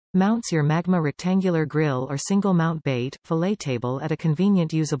Mounts your Magma rectangular grill or single mount bait, fillet table at a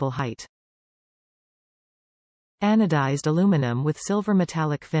convenient usable height. Anodized aluminum with silver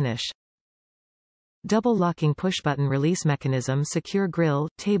metallic finish. Double locking push-button release mechanism secure grill,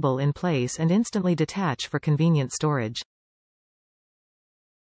 table in place and instantly detach for convenient storage.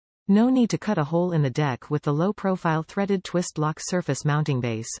 No need to cut a hole in the deck with the low-profile threaded twist lock surface mounting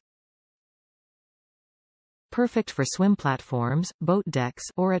base. Perfect for swim platforms, boat decks,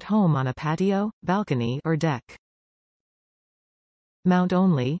 or at home on a patio, balcony, or deck. Mount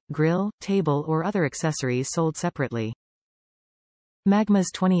only, grill, table or other accessories sold separately.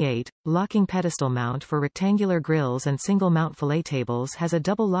 Magma's 28, locking pedestal mount for rectangular grills and single mount fillet tables has a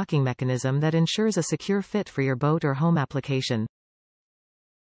double locking mechanism that ensures a secure fit for your boat or home application.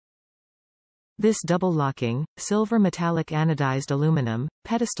 This double locking, silver metallic anodized aluminum,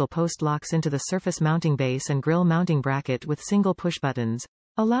 pedestal post locks into the surface mounting base and grill mounting bracket with single push buttons,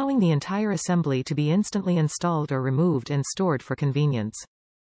 allowing the entire assembly to be instantly installed or removed and stored for convenience.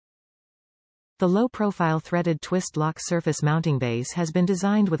 The low-profile threaded twist lock surface mounting base has been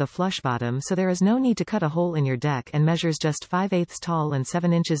designed with a flush bottom so there is no need to cut a hole in your deck and measures just 5/8 tall and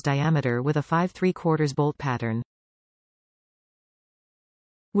 7 inches diameter with a 5/3 bolt pattern.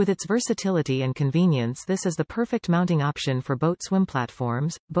 With its versatility and convenience, this is the perfect mounting option for boat swim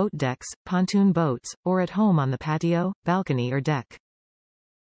platforms, boat decks, pontoon boats, or at home on the patio, balcony or deck.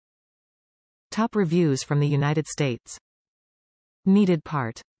 Top reviews from the United States. Needed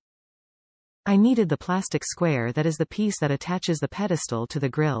part. I needed the plastic square that is the piece that attaches the pedestal to the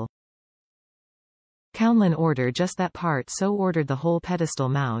grill. Countlin ordered just that part, so ordered the whole pedestal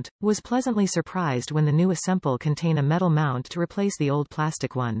mount, was pleasantly surprised when the new assemble contain a metal mount to replace the old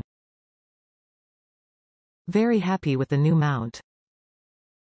plastic one. Very happy with the new mount.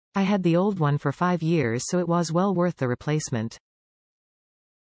 I had the old one for 5 years so it was well worth the replacement.